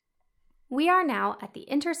We are now at the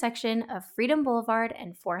intersection of Freedom Boulevard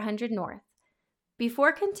and 400 North.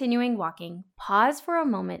 Before continuing walking, pause for a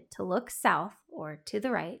moment to look south or to the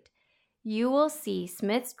right. You will see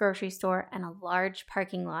Smith's grocery store and a large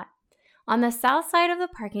parking lot. On the south side of the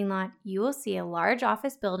parking lot, you will see a large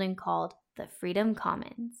office building called the Freedom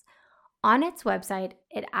Commons. On its website,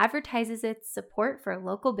 it advertises its support for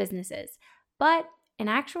local businesses, but in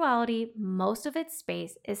actuality, most of its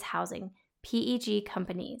space is housing PEG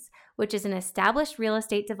Companies, which is an established real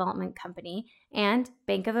estate development company, and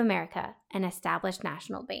Bank of America, an established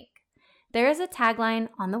national bank. There is a tagline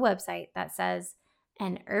on the website that says,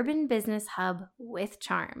 "An urban business hub with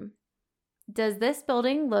charm." Does this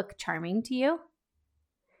building look charming to you?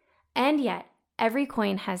 And yet, every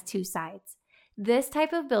coin has two sides. This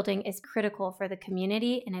type of building is critical for the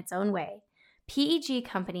community in its own way. PEG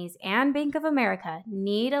Companies and Bank of America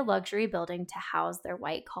need a luxury building to house their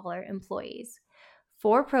white-collar employees.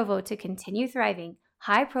 For Provo to continue thriving,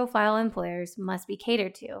 high-profile employers must be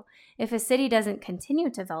catered to. If a city doesn't continue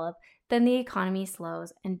to develop, then the economy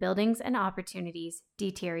slows and buildings and opportunities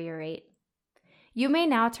deteriorate. You may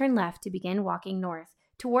now turn left to begin walking north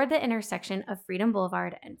toward the intersection of Freedom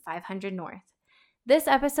Boulevard and 500 North. This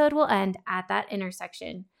episode will end at that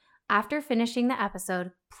intersection. After finishing the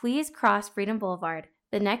episode, please cross Freedom Boulevard.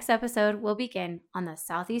 The next episode will begin on the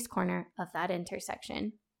southeast corner of that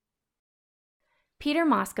intersection. Peter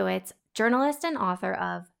Moskowitz, journalist and author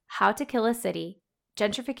of How to Kill a City,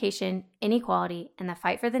 Gentrification, Inequality, and the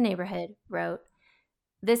Fight for the Neighborhood, wrote,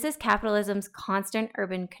 "This is capitalism's constant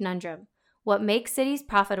urban conundrum. What makes cities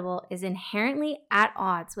profitable is inherently at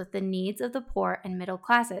odds with the needs of the poor and middle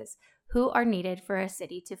classes, who are needed for a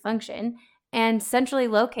city to function, and centrally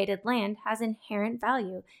located land has inherent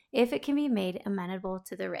value if it can be made amenable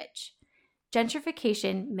to the rich.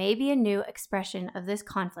 Gentrification may be a new expression of this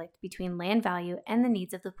conflict between land value and the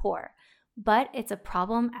needs of the poor, but it's a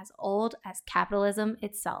problem as old as capitalism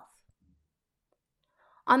itself."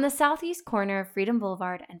 On the southeast corner of Freedom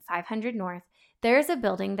Boulevard and 500 North, there is a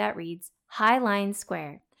building that reads High Line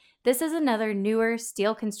Square. This is another newer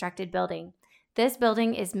steel-constructed building. This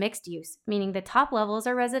building is mixed use, meaning the top levels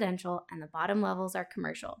are residential and the bottom levels are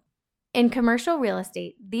commercial. In commercial real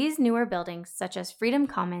estate, these newer buildings, such as Freedom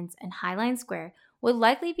Commons and Highline Square, would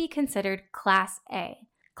likely be considered Class A.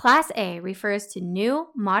 Class A refers to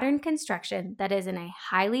new, modern construction that is in a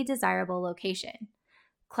highly desirable location.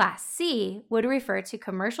 Class C would refer to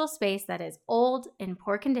commercial space that is old, in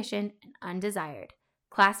poor condition, and undesired.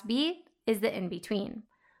 Class B is the in-between.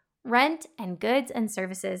 Rent and goods and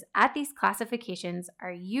services at these classifications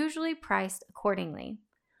are usually priced accordingly.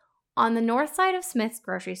 On the north side of Smith's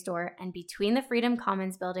grocery store and between the Freedom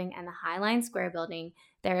Commons building and the Highline Square building,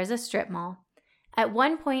 there is a strip mall. At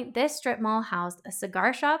one point, this strip mall housed a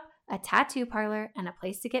cigar shop, a tattoo parlor, and a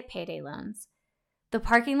place to get payday loans. The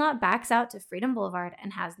parking lot backs out to Freedom Boulevard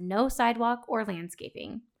and has no sidewalk or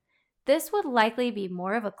landscaping. This would likely be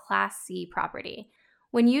more of a Class C property.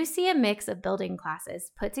 When you see a mix of building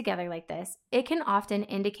classes put together like this, it can often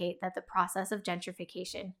indicate that the process of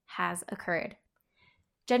gentrification has occurred.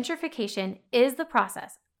 Gentrification is the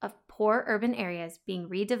process of poor urban areas being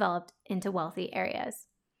redeveloped into wealthy areas.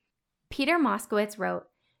 Peter Moskowitz wrote,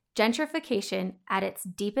 "Gentrification at its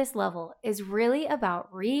deepest level is really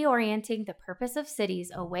about reorienting the purpose of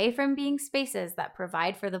cities away from being spaces that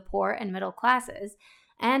provide for the poor and middle classes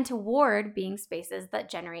and toward being spaces that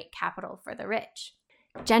generate capital for the rich.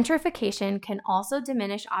 Gentrification can also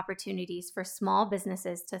diminish opportunities for small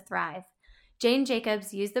businesses to thrive." Jane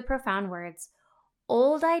Jacobs used the profound words,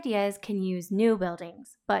 "Old ideas can use new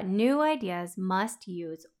buildings, but new ideas must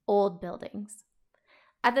use old buildings."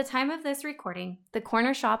 At the time of this recording, the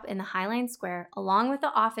corner shop in the Highline Square, along with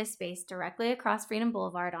the office space directly across Freedom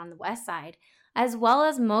Boulevard on the west side, as well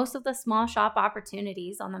as most of the small shop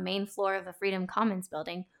opportunities on the main floor of the Freedom Commons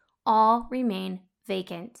building, all remain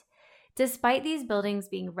vacant. Despite these buildings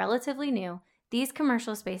being relatively new, these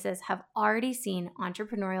commercial spaces have already seen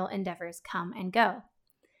entrepreneurial endeavors come and go.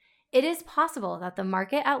 It is possible that the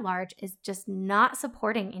market at large is just not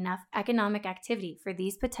supporting enough economic activity for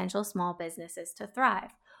these potential small businesses to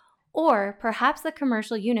thrive. Or perhaps the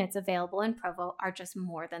commercial units available in Provo are just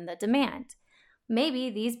more than the demand. Maybe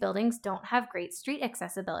these buildings don't have great street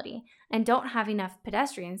accessibility and don't have enough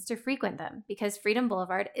pedestrians to frequent them because Freedom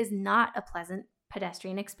Boulevard is not a pleasant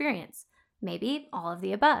pedestrian experience. Maybe all of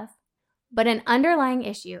the above. But an underlying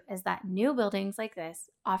issue is that new buildings like this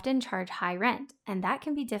often charge high rent, and that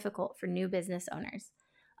can be difficult for new business owners.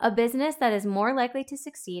 A business that is more likely to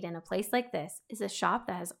succeed in a place like this is a shop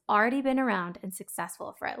that has already been around and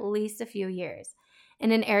successful for at least a few years.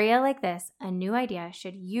 In an area like this, a new idea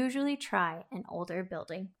should usually try an older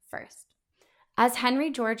building first. As Henry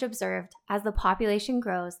George observed, as the population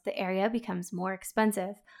grows, the area becomes more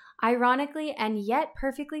expensive. Ironically and yet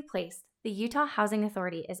perfectly placed, the Utah Housing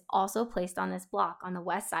Authority is also placed on this block on the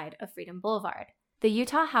west side of Freedom Boulevard. The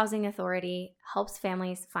Utah Housing Authority helps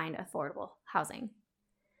families find affordable housing.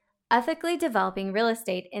 Ethically developing real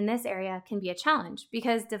estate in this area can be a challenge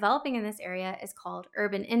because developing in this area is called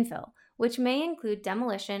urban infill, which may include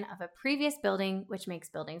demolition of a previous building, which makes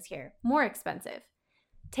buildings here more expensive.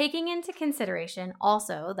 Taking into consideration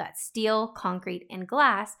also that steel, concrete, and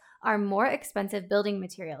glass are more expensive building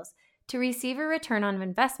materials, to receive a return on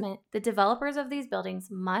investment, the developers of these buildings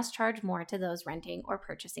must charge more to those renting or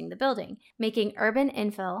purchasing the building, making urban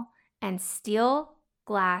infill and steel,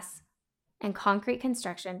 glass, and concrete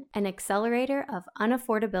construction an accelerator of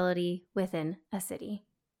unaffordability within a city.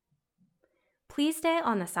 Please stay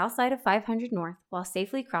on the south side of 500 North while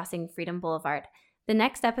safely crossing Freedom Boulevard. The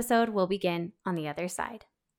next episode will begin on the other side.